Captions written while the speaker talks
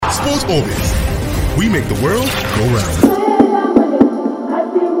Sports Orbit. We make the world go round.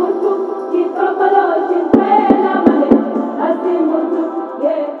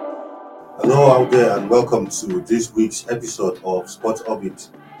 Hello out there and welcome to this week's episode of Sports Orbit.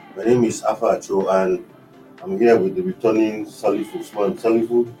 My name is Ahmed and I'm here with the returning Salifu Usman.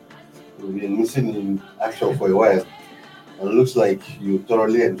 Salifu, you've been missing in action for a while and it looks like you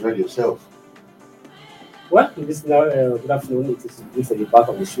thoroughly enjoyed yourself. Well, this now good afternoon. It is good to be back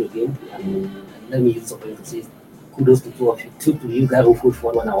on the show again. Let me use something to say kudos to two of you, to you guys who fought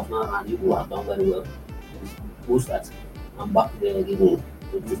for 1 hour now and you who have done very well. Post that I'm back there again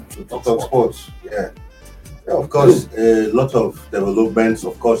to talk sports. Yeah, of course, a lot of developments.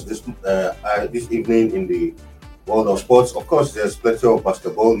 Of course, this evening in the world of sports. Of course, there's plenty of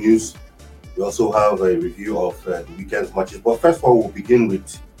basketball news. We also have a review of the weekend's matches. But first of all, we'll begin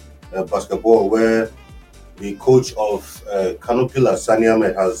with basketball, where the coach of Kano Pillars,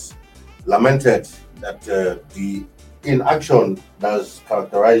 Ahmed, has lamented that the inaction that has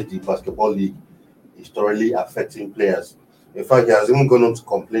characterized the basketball league is thoroughly affecting players. In fact, he has even gone on to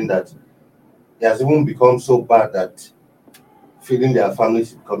complain that it has even become so bad that feeding their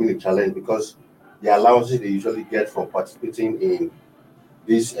families is becoming a challenge because the allowances they usually get from participating in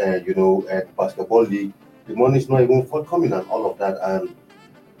this, basketball league, the money is not even forthcoming and all of that. And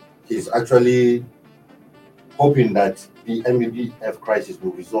he's actually hoping that the NBBF crisis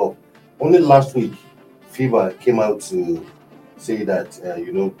will resolve. Only last week, FIBA came out to say that,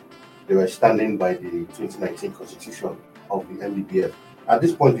 they were standing by the 2019 constitution of the NBBF. At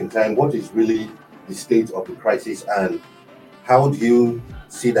this point in time, what is really the state of the crisis and how do you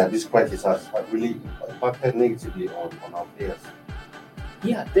see that this crisis has really impacted negatively on our players?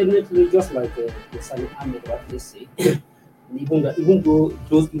 Yeah, definitely, just like Ahmed rightly said. Even though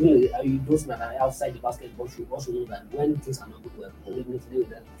those that are outside the basketball should also know that when things are not good, definitely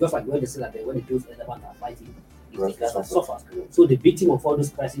just like when they say that when those elements are fighting, the guys are suffers. So the victim of all those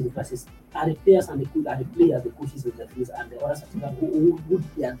crises are the players and the players, the coaches, the referees, and the others who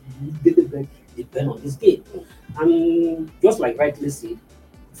depend on this game. And just like rightly said,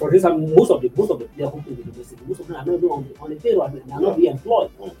 for example, most of the players who play the domestic, most of them are not on the payroll, they are not being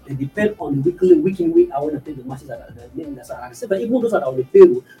employed. They depend on the week in, week out when they play the matches at the same time, even those that are on the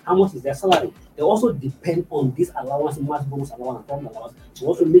payroll, how much is their salary? They also depend on this allowance, match bonus allowance, and problem allowance to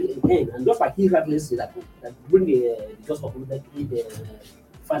also make it end. And just like he rightly said that bring the just concluded the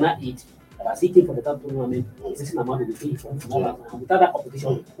final 8 that are seeking for the top tournament, the same amount of the pay from and without that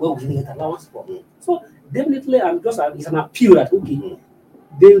competition, where we get allowance for. So definitely, it's an appeal that okay.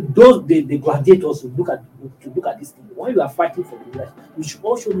 The gladiators look at this thing. While you are fighting for the rest, you should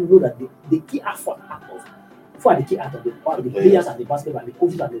also know that the key actors, who are the key actors, the players and the basketball and the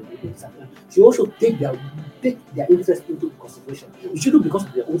coaches and the should also take their interest into consideration. You shouldn't because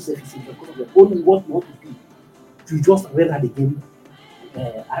of their own selfish interest, because of their own what you want to do, to just render the game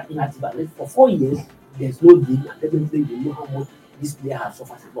inactive. For 4 years, there's no league, and definitely you know how much this player has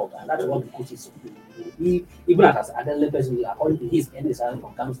suffered a lot, and that's what the coaches do. Even as other levels, according to his end salary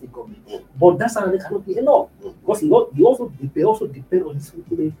from Kano State government, but that salary cannot be enough because they also depend on this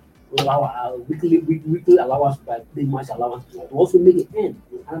weekly allowance by play match allowance to also make it end.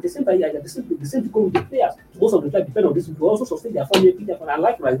 And at the same time, the same thing with the players. Most of the players depend on this to also sustain their family. And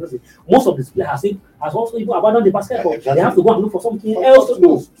like most of the players has also even abandoned the basketball. Exactly. They have to go and look for something else to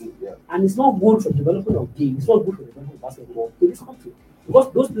do. And it's not good for the development of game. It's not good for the development of basketball to this country.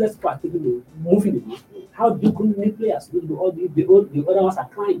 Because those players who are moving the game, how do you need players? The other ones are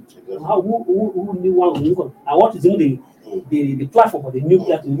crying. How who new one will move on? And what is even the platform for the new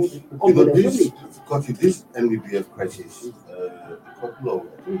player to because with this NBBF crisis, a couple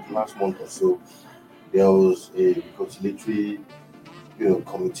of last month or so, there was a reconciliatory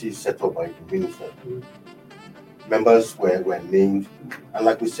committee set up by the minister. Members were named, and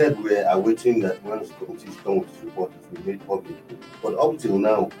like we said, we're awaiting that once the committee is done with this report, it will be made public. But up till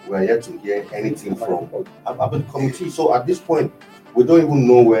now, we're yet to hear anything from about the committee. So at this point, we don't even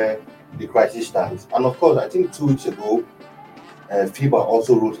know where the crisis stands. And of course, I think 2 weeks ago, FIBA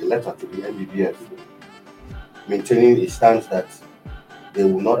also wrote a letter to the NBBF maintaining a stance that they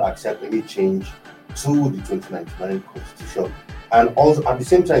will not accept any change to the 2099 constitution, and also at the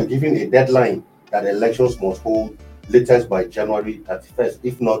same time giving a deadline that elections must hold latest by January 31st.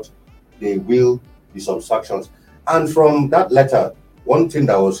 If not, there will be some sanctions. And from that letter, one thing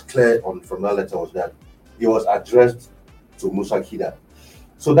that was clear from that letter was that it was addressed to Musa Kida.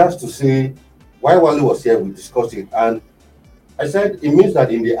 So that's to say, while Wale was here, we discussed it, and I said it means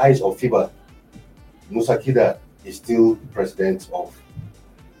that in the eyes of FIBA, Musa Kida is still president of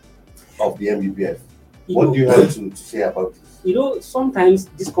the NBBF. What do you have to say about this? you know, sometimes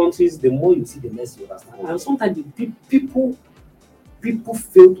these countries, the more you see, the less you understand. And sometimes people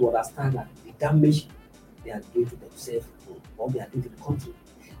fail to understand that the damage they are doing to themselves or they are doing to the country.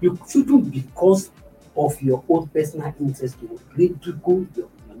 You shouldn't, because of your own personal interest, to ridicule your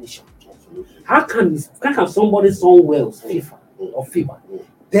nation. How can somebody somewhere else, FIFA or FIFA,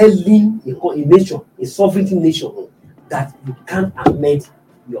 telling a nation, a sovereignty nation, that you can't amend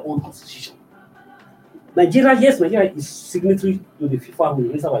your own constitution? Nigeria is signatory to the FIFA,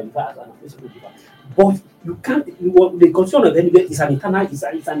 who is our FIFA as an official FIFA. But you can't. The constitution of NBBF is an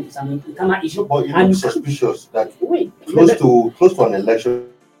internal issue. But you and look suspicious that wait, close to an election,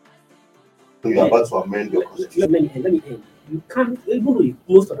 you're about to amend your constitution. Let me end. You can't, even though you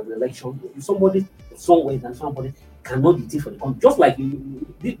close to an election, if somebody somewhere and somebody cannot be for the country. Just like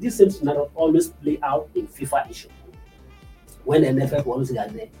this same scenario always play out in FIFA issue. When NFF always say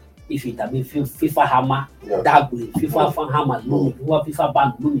that if it had been FIFA hammer, that way, FIFA hammer, FIFA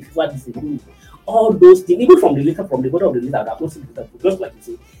ban, FIFA this, all those things, even from the bottom of the letter, that was just like you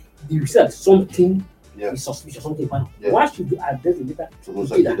say, you see that something is suspicious, something bad. Why should you address the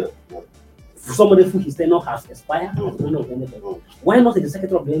letter? Somebody who his tenure has expired. Why not the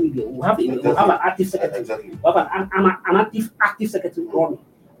secretary of the NBBF? We have an active secretary. Exactly. We have an active secretary running.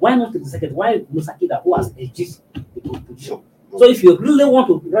 Why not the secretary? Why Musakida, who has achieved the position? So if you really want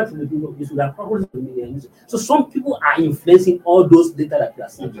to write to the people, you should have probably. So some people are influencing all those data that we are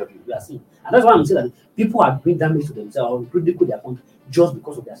seeing. And that's why I'm saying that people are doing damage to themselves or ridicule their country just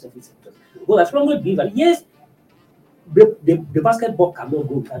because of their selfish interest. Because I strongly believe that yes, the basketball cannot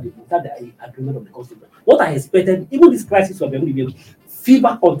go without the agreement of the constitution. What I expected, even this crisis of the NBBF,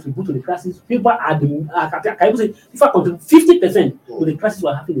 FIFA contribute to the crisis. FIFA are can even say FIFA contribute 50% to the crisis we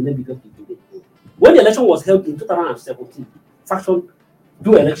are having in the NBBF today. When the election was held in 2017, faction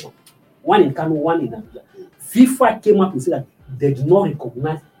do election, one in Kano, one in Abuja. FIFA came up and said that they do not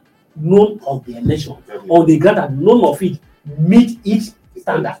recognize none of the election on the ground that none of it meet each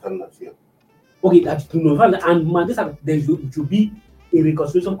standard. Okay, that's to November, and there should be a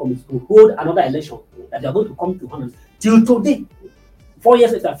reconciliation committee to hold another election that they are going to come to honor. Till today, 4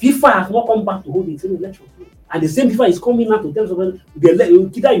 years later, FIFA has not come back to hold the same election. And the same FIFA is coming now to tell someone either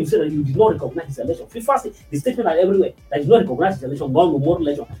you say that you did not recognize his election. FIFA say the statement are everywhere that you did not recognize his election, no more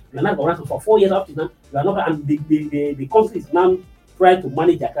election. You are not recognized for 4 years after now. You are not, and the country is now trying to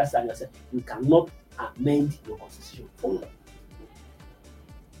manage their crisis and say you cannot amend your constitution. All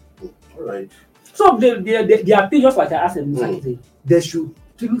right. So they are just like I asked them,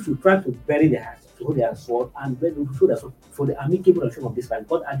 people should try to bury their hearts, to hold their sword, and show their sword for the amicable action of this kind.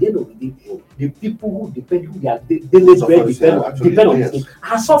 But at the end of the day, the people who their daily bread depend on this game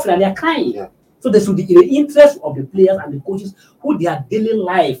are suffering and they are crying. Yeah. So they should be in the interest of the players and the coaches who their daily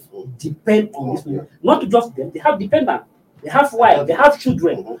life depend on this game. Not just them, they have dependents. They have wives, they have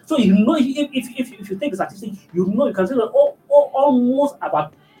children. So you know, if you take the statistics, you can say that almost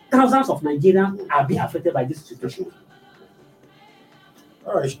about thousands of Nigerians are being affected by this situation.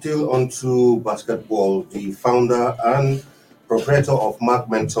 All right, still on to basketball. The founder and proprietor of Mark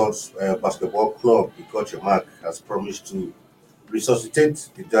Mentors Basketball Club, the coach Mark, has promised to resuscitate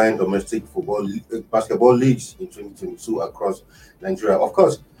the giant domestic basketball leagues in 2022 across Nigeria. Of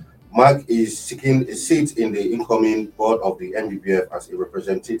course, Mark is seeking a seat in the incoming board of the NBBF as a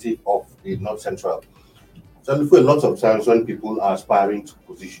representative of the North Central. So for a lot of times when people are aspiring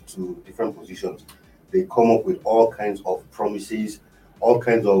to different positions, they come up with all kinds of promises, all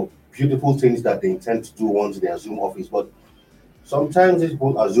kinds of beautiful things that they intend to do once they assume office. But sometimes these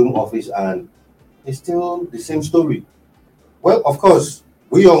people assume office and it's still the same story. Well, of course,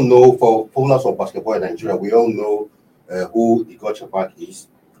 we all know, for followers of basketball in Nigeria, we all know who Igor Chapak is.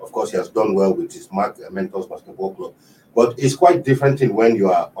 Of course, he has done well with his Mark Mentors Basketball Club. But it's quite different in when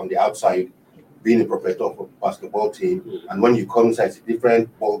you are on the outside, being a proprietor of a basketball team, and when you come inside, it's a different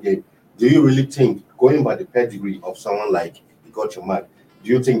ball game. Do you really think, going by the pedigree of someone like Igor Chapak, do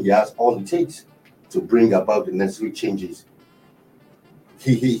you think he has all it takes to bring about the necessary changes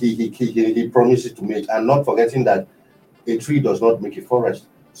he promises to make? And not forgetting that a tree does not make a forest.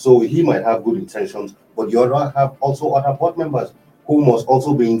 So he might have good intentions, but you have also other board members who must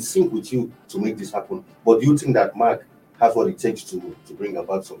also be in sync with you to make this happen. But do you think that Mark has what it takes to bring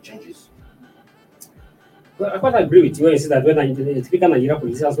about some changes? Well, I quite agree with you when you say that when the typical Nigerian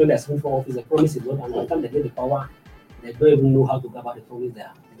politicians, when they're asking for office, they promise a lot, and by the time they get the power, they don't even know how to go about the promise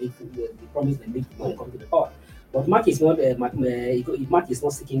the promise they make when they come to the power. But Mark is not Mark is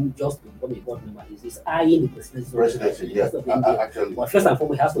not seeking just to become a board member. He's eyeing the presidency. Yeah. Actually, but first and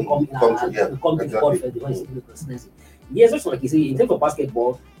foremost, he has to come to the board first before he's seeking the presidency. Yes, just like you say, in terms of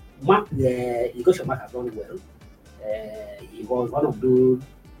basketball, Mark, Igor Mark has done well. He was one of those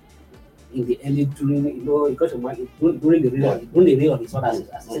in the early he got a mark during the reign of his father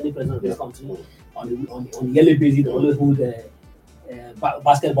as Senate president of this country. On the yearly basis, they always hold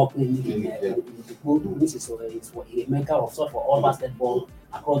basketball playing in the pool, which is a maker of sort for all basketball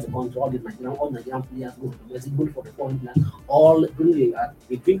across the country. All Nigerian players go to the Mexico, good for the foreign players. All during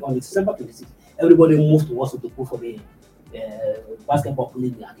the drink on December 26th, everybody moved to Warsaw to go for the basketball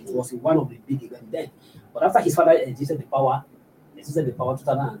playing, and it was one of the big events then. But after his father exited the power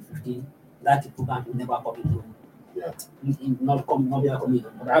 2015, that program will never come into. Not coming.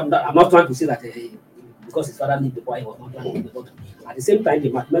 But I'm not trying to say that because his father lived the power, he was not trying to leave the bottom. At the same time, the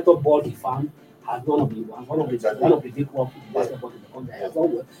mathematical ball he found has one of the big club basketball in the country as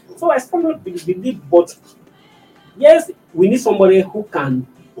well. So I strongly believe, but yes, we need somebody who can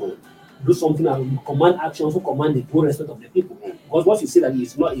do something and command actions, who command the good respect of the people. Because once you say that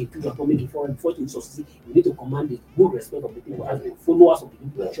it's not a thing of making foreign before you succeed, you need to command the good respect of the people as the followers of the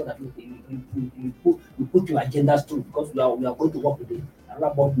people. Ensure that you put your agendas through, because we are going to work with the other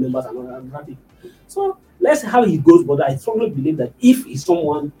board members and other people. So let's see how it goes. But I strongly believe that if it's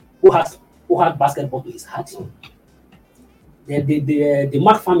someone who has basketball to his heart, the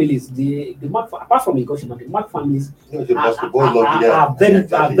Mark families, apart from Higoshima, the Mark families are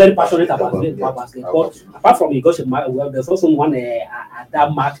very passionate about basketball. Apart from Higoshima, well, there's also one at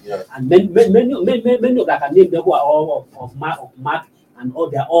that Mark, and many of that are named who are all of Mark, and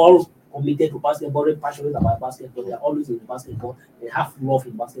they are all committed to basketball, very passionate about basketball. They are always in basketball. They have love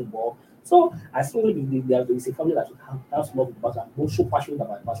in basketball. So I strongly believe there is a family that has love in basketball, so passionate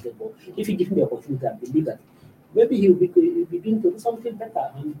about basketball. If you give him the opportunity, I believe that maybe he'll begin to do something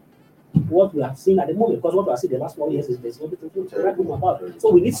better than what we have seen at the moment. Because what we have seen the last 4 years is there's nothing to write home about. So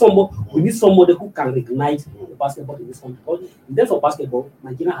we need somebody who can reignite the basketball in this country. Because in terms of basketball,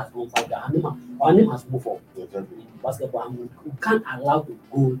 Nigeria has gone further. Our name has moved forward in basketball, and we can't allow to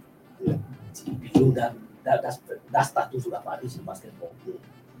go below that status we have had in basketball.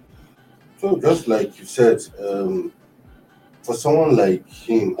 So just like you said, for someone like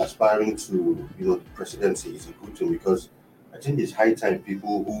him aspiring to, the presidency is a good thing, because I think it's high time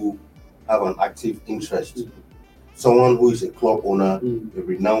people who have an active interest, someone who is a club owner, a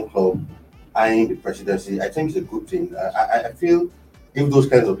renowned club, eyeing the presidency, I think it's a good thing. I feel if those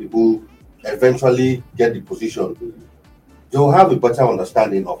kinds of people eventually get the position, they'll have a better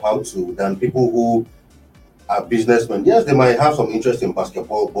understanding of how to than people who are businessmen. Yes, they might have some interest in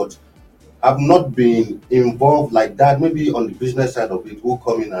basketball, but have not been involved like that, maybe on the business side of it, who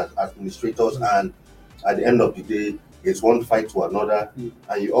come in as administrators, and at the end of the day, it's one fight to another,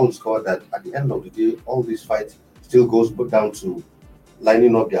 and you all discover that at the end of the day, all this fight still goes down to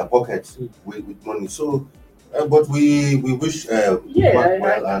lining up their pockets with money. So, but we wish Mark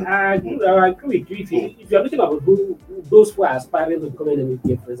well. I agree with you. If you're looking at those who are aspiring to become an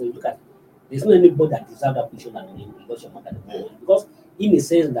NBBF president, look at there's no anybody that deserves that position at the moment, because in the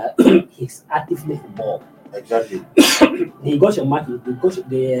sense that he's actively involved. Exactly. The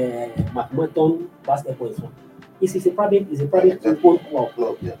Mathematon basketball is one. It's a private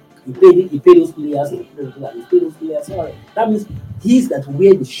club. Yeah. He paid those players. He paid those players. So that means he's that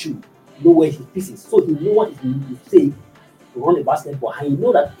wear the shoe, know where his pieces. So he know what he needs to say to run the basketball, and he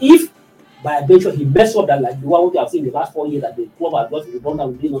know that if by adventure he mess up that, like the one we have seen in the last 4 years, that the club has got to run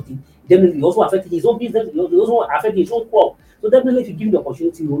down doing nothing, definitely he also affected his own business. He also affected his own club. So definitely, if you give him the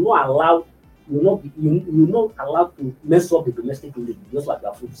opportunity, you will not allow to mess up the domestic league, just like we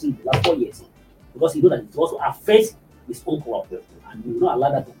have seen the last 4 years, because you know that it also affects his own club, and you will not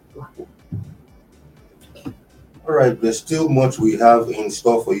allow that to happen. All right, there's still much we have in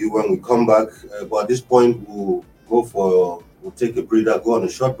store for you when we come back, but at this point we'll take a breather, go on a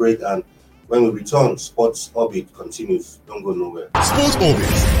short break, and when we return, Sports Orbit continues. Don't go nowhere. Sports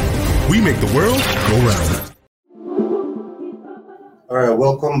Orbit. We make the world go round. All right,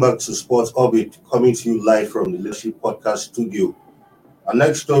 welcome back to Sports Orbit, coming to you live from the Leadership Podcast studio. Our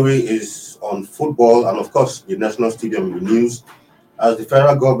next story is on football, and of course, the National Stadium in the news, as the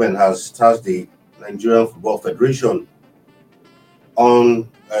federal government has tasked the Nigerian Football Federation on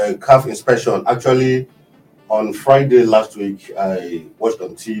CAF inspection. Actually, on Friday last week, I watched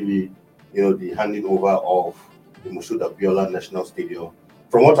on TV, the handing over of the Moshood Abiola National Stadium.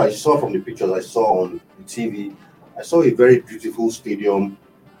 From what I saw from the pictures I saw on the TV, I saw a very beautiful stadium,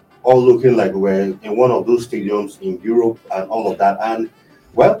 all looking like we're in one of those stadiums in Europe and all of that. And,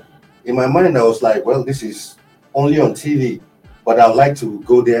 well, in my mind, I was like, well, this is only on TV, but I'd like to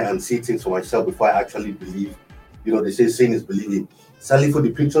go there and see things for myself before I actually believe. They say seeing is believing. Sadly, for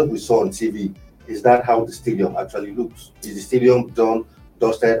the pictures we saw on TV, is that how the stadium actually looks? Is the stadium done,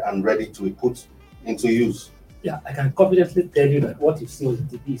 dusted, and ready to be put into use? Yeah, I can confidently tell you that what you see on the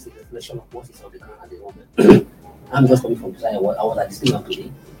TV is a reflection of what is on the ground at the moment. I'm just coming from Desire. I was at the stadium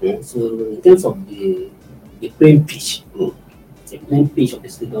today. Okay. So in terms of the playing pitch, the playing pitch of the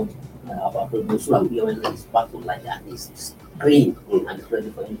stadium, about the Sula is back to like that. It's green and it's ready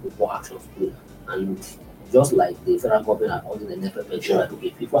for any football actions. And just like the federal government and all the NFF ensure that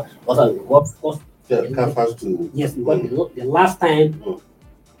okay, FIFA also of course. Yeah, CAF has to. Yes, because the last time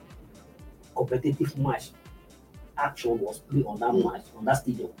competitive match action was played on that match on that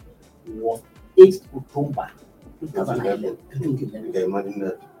stadium was 8th October 2011. You can imagine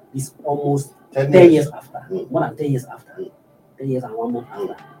that. It's almost 10 years after, more than 10 years after, 10 years and 1 month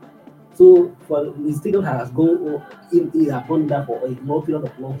after. So for the stadium has gone in that for a long period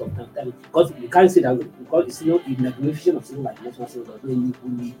of long time because you can't say that because it's not in the definition of something like national stadium does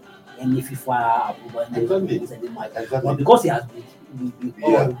not need any FIFA approval. But because it has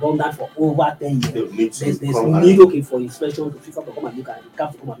been done that for over 10 years, there's need okay for inspection to FIFA to come and look at it,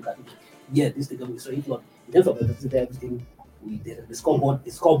 CAF to come and look at it. Yeah, this stadium is so if not in terms of everything. The scoreboard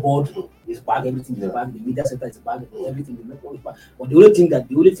is back, everything is back, the media center is back, everything is back. But the only thing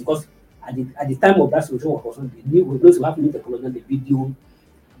because at the time of that situation was concerned, we going to have new technology, the video,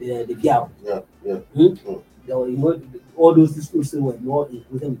 the VR. All those schools were not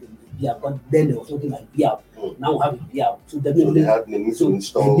included with the VR, but then there was something like VR. Now we have a VR. So they need to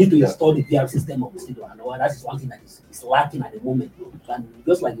install the VR system of the stadium, and that is one thing that is lacking at the moment. And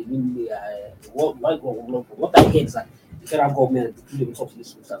just like what I get is that the federal government the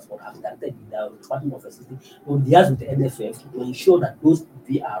subsidies for has directed the Department of Assistance to liaise with the NFF to ensure that those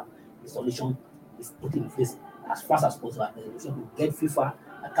VR installation is put in place as fast as possible and to get FIFA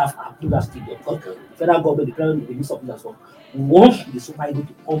and CAF approve that stadium because the federal government, the Minister of Finance, wants the Super Eagles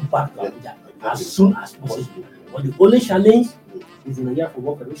to come back to Abuja as soon as possible. But the only challenge is the Nigerian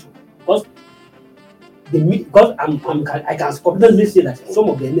Football Federation because I can confidently say that some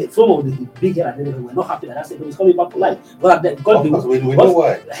of the big head and were not happy that stadium is coming back to life. Because we know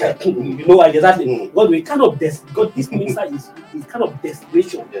why. You know why exactly. Because we cannot because this minister is kind of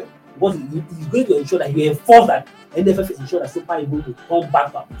desperation. Because he's going to ensure that he enforce that NFF ensure that Super Eagles will come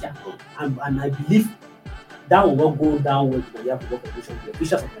back to Abuja. And I believe that will not go down well to the Nigerian Football Federation, the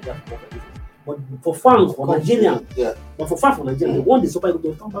officials of the Nigerian Football Federation. But for fans, for Nigerians, they want the Super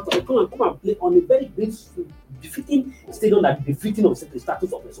Eagles to come back to come and play on a very great, befitting stadium that befitting of the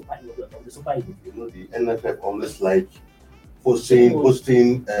status of the Super Eagles. You know, the NFF always like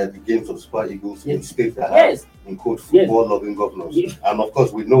hosting the games of Super Eagles in states that have in quote football loving governors. And of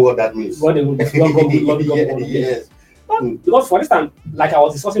course we know what that means. What they will yes. Because for instance, like I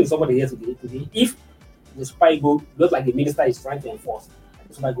was discussing with somebody here today, if the Super Eagles looks like the minister is trying to enforce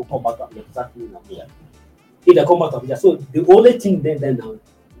so I go come back to Abuja. If they come back to Abuja, so the only thing then now,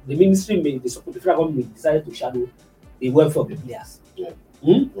 the ministry the federal government decided to shadow the welfare of the players.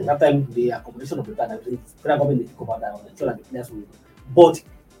 At that time, the accommodation of the players, the federal government take over that and ensure that the players will. But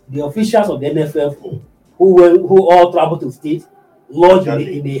the officials of the NFF who all travel to state, lodge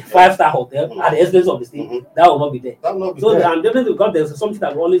in a 5-star hotel at the expense of the state, that will not be there. And definitely because there's something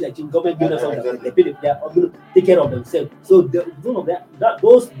that will always achieve government builders they pay the player to take care of themselves. So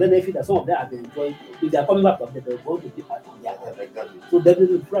those benefits that some of them have been enjoying, if they are coming back to them, they're going to take part on their own. So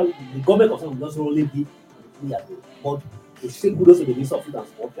definitely the government of some will just only be clear. But to say kudos to the Minister of Finance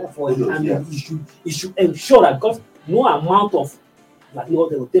for it should ensure that because no amount of they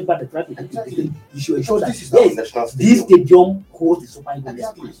will take back the traffic. You should ensure that this stadium holds the Super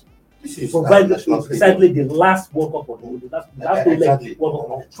Eagles. This is precisely the last World Cup of the last World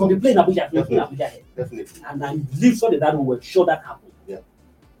Cup. So they play in Abuja. Definitely. And I believe so that will ensure that happens. Yeah.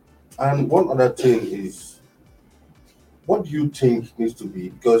 And one other thing is, what do you think needs to be,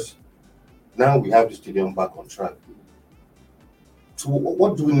 because now we have the stadium back on track. So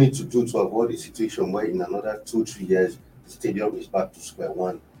what do we need to do to avoid a situation where in another 2-3 years the stadium is back to square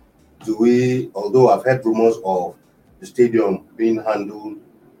one? Although I've heard rumors of the stadium being handled,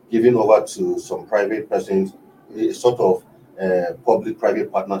 given over to some private persons, a sort of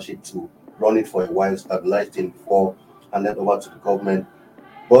public-private partnership to run it for a while, stabilize things before handed over to the government.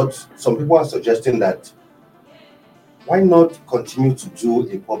 But some people are suggesting that why not continue to do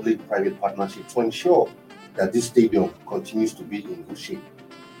a public-private partnership to ensure that this stadium continues to be in good shape?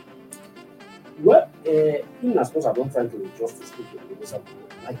 Well, in as much as I don't try to just speak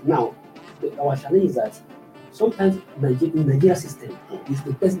like now, our challenge is that sometimes in Nigeria system is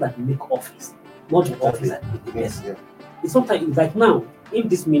the person that make office, not the office that make the best. Yeah. It's sometimes like now, if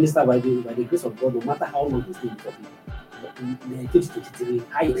this minister by the grace of God, no matter how long he stays in office, in 2023,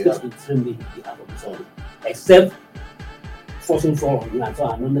 I expect to train me in behalf of the except forcing fall on you and so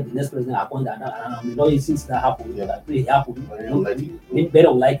on. The next president appointed and we know since that happened, it happened. Very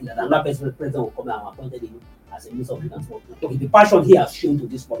unlikely that another president will come and appointed him as a minister of finance. Okay, the passion he has shown to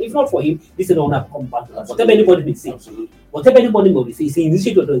this point. If not for him, this is not come back to that. Whatever anybody may say, whatever anybody may say, he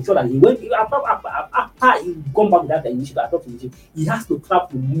initiated to ensure that he went after he come back with that initiative, he has to try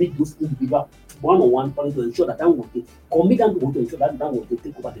to meet those individuals one-on-one to ensure that will commit them to ensure that will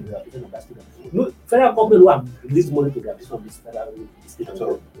take over the realization of that student. No federal government will have released money to the application of this federal state.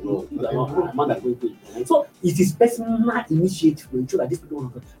 So it is personal initiative to ensure that this people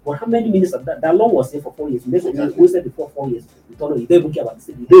will. But how many ministers that law was there for 4 years? We said before 4 years. We told you don't even care about the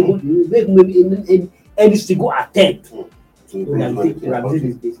state. You don't even any single attempt. But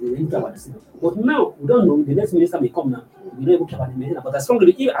now we don't know. The next minister may come now. We don't even care about the minister. But as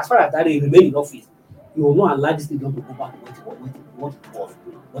far as that they remain in office, you will not allow this thing to go back to what it was.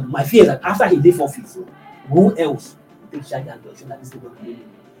 But my fear is that after he leaves office, who else will take charge and ensure that this thing will remain?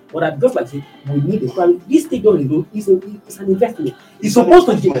 But I just like say we need a plan. This stadium is an investment. It's supposed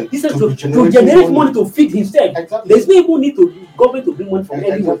to generate money to feed himself. Exactly. There's no even need to government to bring money from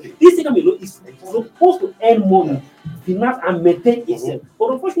anywhere. This stadium is supposed to earn money, finance and maintain itself.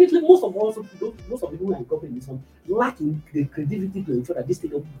 But unfortunately, most of the people who are in government in this one lacking the credibility to ensure that this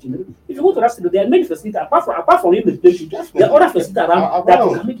stadium generates. If you go to that stadium, there are many facilities apart from him, there are other facilities around that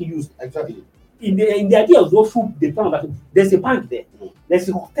you can make use. Exactly. In the idea of those who they plan that there's a bank there, there's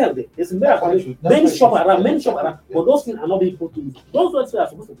a hotel there, there's many shops around, but those things are not being put to use. Those ones are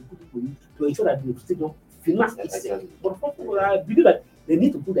supposed to be put to use to ensure that the stadium finance itself. But I believe that they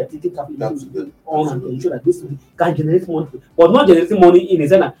need to put their thinking capital on and to ensure that this can generate money, but not generating money in a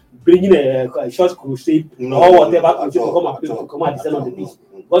sense bringing a short crusade or whatever to come and descend on the beach.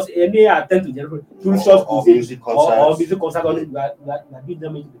 Because any attempt to generate through short crusade or music concert on it, we are doing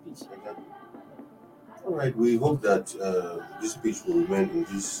damage to the beach. All right, we hope that this speech will remain in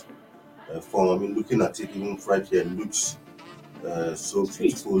this form. I mean, looking at it even right here, it looks so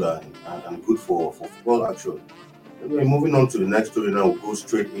peaceful and good for football action. Anyway, moving on to the next story now, we'll go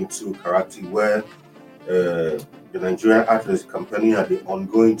straight into karate, where the Nigerian athletes campaigning at the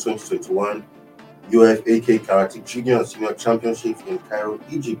ongoing 2021 UFAK Karate Junior and Senior Championships in Cairo,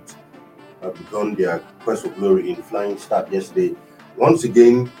 Egypt, have begun their quest for glory in flying start yesterday. Once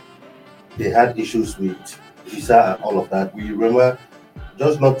again, they had issues with visa and all of that. We remember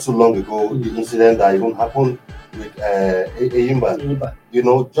just not too long ago the incident that even happened with Ayimba. You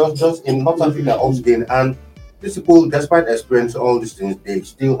know, just in North Africa also again. And these people, despite experiencing all these things, they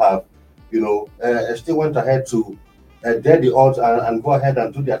still have, still went ahead to dare the odds and go ahead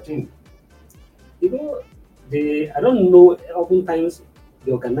and do their thing. I don't know, oftentimes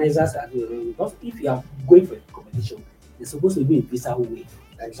the organizers are doing, because if you are going for a competition, there's supposed to be a visa waiver.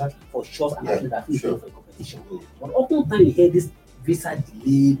 Exactly. For shots and athletes that feel for a competition. But oftentimes you hear this visa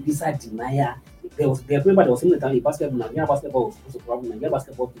delay, visa denial. There was something that Nigerian basketball was supposed to travel, Nigerian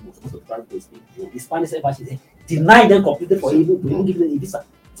basketball team was supposed to travel to Spain. The Spanish embassy denied them completely for even give them a visa.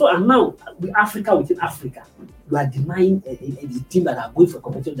 So and now with Africa within Africa, you are denying a team that are going for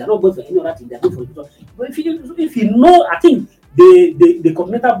competition. They are not going for any other team. They are going for competition. But if you know, I think the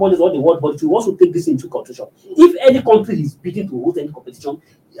continental bodies or the world bodies will also take this into consideration. If any country is bidding to host any competition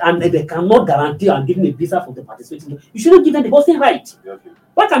and they cannot guarantee and give them a visa for the participation, you shouldn't give them the hosting right. Exactly.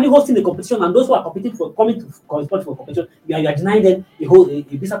 Why can you hosting a competition and those who are competing for coming to correspond for competition, you are denying them a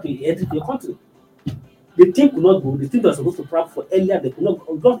visa to enter to your country? The team could not go. The team was supposed to travel for earlier. They could not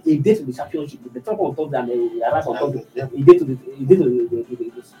got a day to the championship. The top on top and they arrived on top. A day to the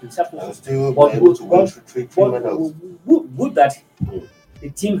championship. And still able to win three medals. Good that the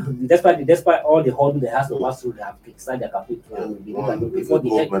team, despite all the hurdles they have to pass through, they have started their campaign. Before the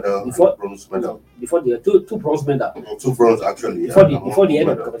two bronze medals. 2 bronze actually. Before the end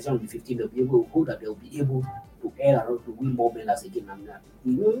of the competition on the 15th, they'll be able to be able to air around to win more medals again. And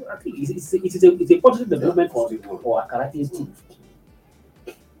I think it's a positive development for our karate team.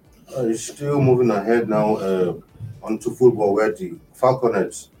 It's still moving ahead now onto football, where the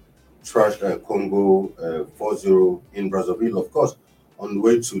Falconets trashed Congo 4-0 in Brazzaville, of course, on the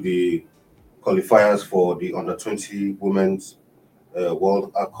way to the qualifiers for the Under-20 Women's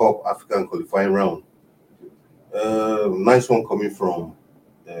World Cup African qualifying round. Nice one coming from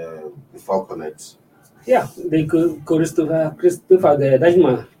the Falconets. Yeah, Christopher the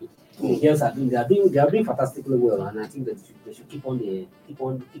Dutchman. Yes, they are doing fantastically well, and I think that they should keep on the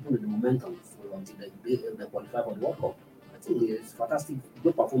momentum until they qualify for the World Cup. I think it's fantastic,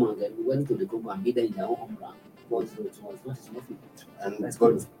 good performance. They went to the Congo and beat them in their own home ground. But usually,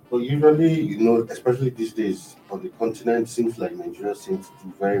 especially these days on the continent, seems like Nigeria seems to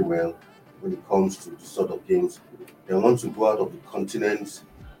do very well when it comes to this sort of games. They want to go out of the continent.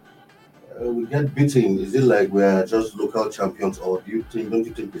 We get beaten. Is it like we're just local champions, or don't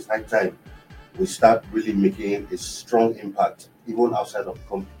you think it's high time we start really making a strong impact even outside of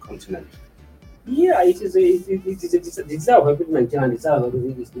the continent? Yeah, it is a desire of every Nigerian, desire of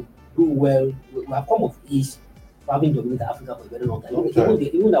everything is to do well. We have come of age for having dominated Africa for a very long time.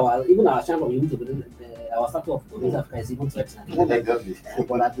 Even our chance of even our status of dominating Africa is even threatened. Exactly.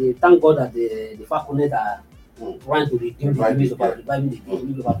 But thank God that the Falconets are trying to redeem the image of reviving the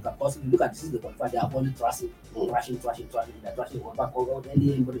image of Africa. Because if you look at this is the qualifier, they are only trashing. They're trashing on back of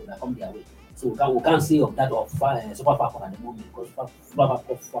anybody that come their way. So we can't say of that of Super Falcon at the moment, because Super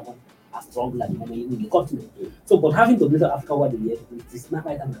Falcon are strong at the moment in the continent. So, but having to visit Africa over the years, it is not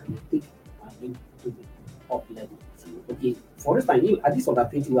right that we take and bring to the up level. Okay, for instance, at this under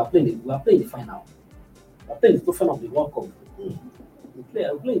 20, we are playing the final. We are playing the final of the World Cup. We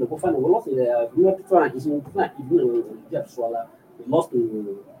play the final. We lost we lost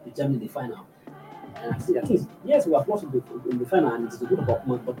to Germany in the final. And I think yes, we have lost in the final, and it's a good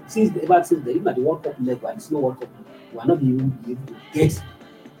performance. But since even at the World Cup level and it's no World Cup, we are not even be able to get to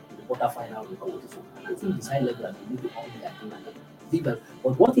the quarter final of the competition. And I think this high level that we need to all be at.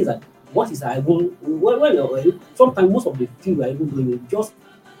 But what is I even sometimes most of the things we are even doing just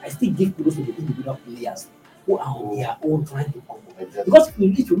I still give kudos to the individual players who are on their own trying to come up. Because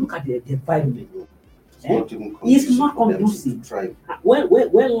if you look at the environment, it's not conducive. When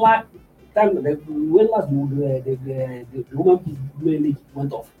last the woman league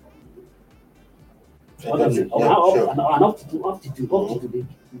went off. Up to the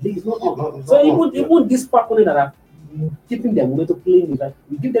league is not on. So even this partner that are keeping them momentum playing, that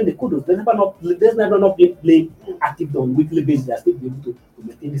we give them the kudos. There's never not play active on weekly basis. They are still be able to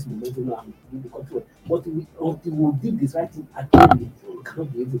maintain this momentum and in the control. But until we do this right thing again, we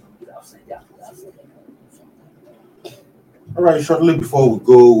cannot be able to do it outside there. All right, shortly before we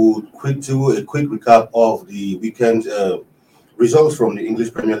go, we'll do a quick recap of the weekend results from the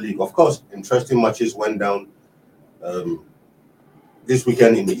English Premier League. Of course, interesting matches went down this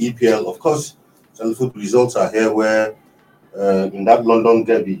weekend in the EPL. Of course, some foot results are here where in that London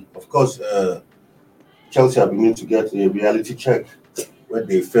derby, of course, Chelsea are beginning to get a reality check where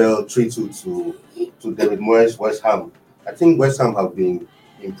they fell 3-2 to David Moyes' West Ham. I think West Ham have been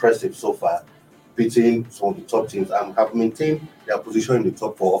impressive so far, beating some of the top teams and have maintained their position in the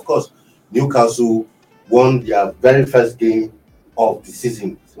top four. Of course, Newcastle won their very first game of the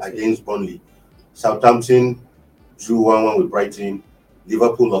season against Burnley. Southampton drew 1-1 with Brighton.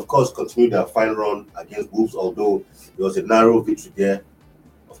 Liverpool, of course, continued their fine run against Wolves, although there was a narrow victory there.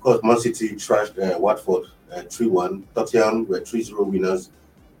 Of course, Man City trashed Watford 3-1. Tottenham were 3-0 winners.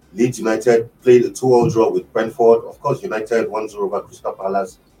 Leeds United played a 2-2 draw with Brentford. Of course, United 1-0 over Crystal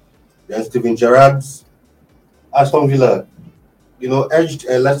Palace. Then Steven Gerrard's Aston Villa, edged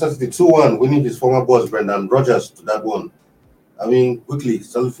Leicester City 2-1, winning his former boss Brendan Rodgers to that one. I mean, quickly,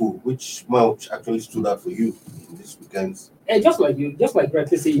 Salifu, which match actually stood out for you in this weekend? Just like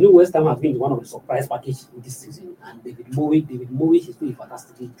rightly say, West Ham has been one of the surprise packages in this season, and David Moyes is doing a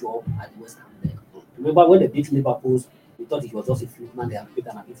fantastic job at West Ham there. Remember when they beat Liverpool, we thought it was just a fluke, man. They have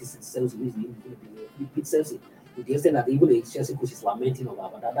beaten and beaten Chelsea, beat Chelsea to the extent that even the Chelsea coach is lamenting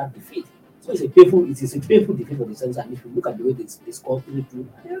about that defeat. So it's a painful defeat for the Chelsea, and if you look at the way they scored 3-2,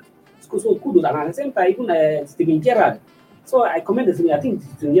 so kudos. And at the same time, even Steven Gerrard. So I commend the thing. I think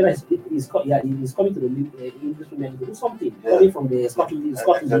Steven Gerrard is coming to the English Premier League to do something. Coming from the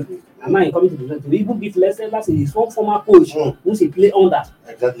Scotland League, and now he's coming to even beat Leicester. That's his own former coach, who's a player under.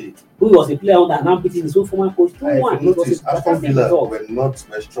 Exactly. Who was a player under, and now beating his own former coach 2-1. Notice Aston Villa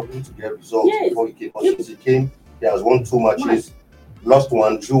were struggling to get results before he came. Since he came, he has won 2 matches, lost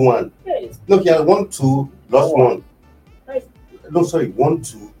 1, drew 1. Yes. No, he has won 2, lost 1. No, sorry,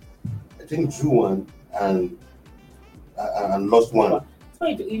 1-2. I think drew 1 and lost 1. So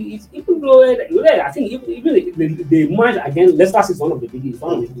it's even though I think even the match against Leicester is one of the biggest,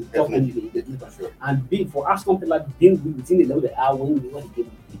 one of the top sure. And for Aston Villa being within the level they are when they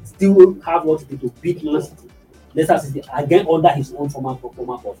game, still have what to do to beat Man City. Leicester City again under his own former coach.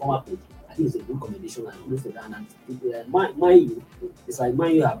 I think it's a good combination and close to that. And Man U, it's like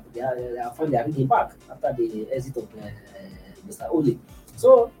Man U have they are finally getting back after the exit of Mr. Ole.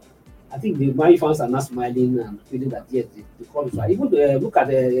 So I think the Man U fans are not smiling and feeling that yes, the qualify. Even look at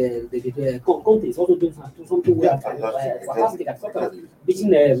the Conte is also doing something well, fantastic at soccer,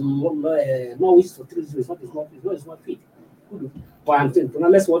 beating Norwich for 3-0. It's not fit. But now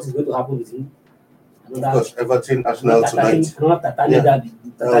let's see what is going to happen with him. Of course, Everton, Arsenal tonight.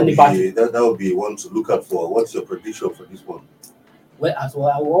 That would be one to look out for. What's your prediction for this one? Well, as well,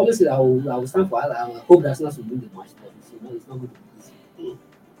 I will always say I will stand for. I hope that Arsenal will win the match, but it's not going to be easy.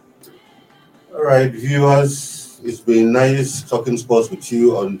 All right, viewers, it's been nice talking sports with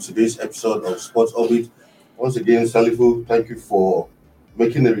you on today's episode of Sports Orbit. Once again, Salifu, thank you for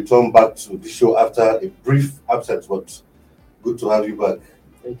making a return back to the show after a brief absence, but good to have you back.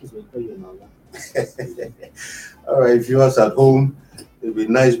 Thank you for playing now. All right, viewers at home, it'll be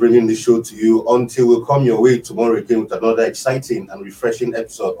nice bringing the show to you until we come your way tomorrow again with another exciting and refreshing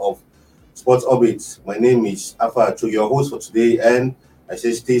episode of Sports Orbit. My name is Afa Acho, your host for today, and I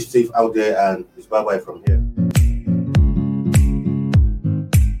say stay safe out there, and it's bye-bye from here.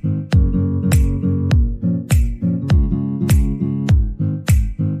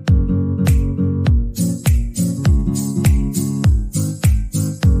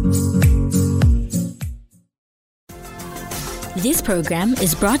 This program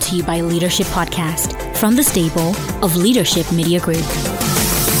is brought to you by Leadership Podcast from the stable of Leadership Media Group.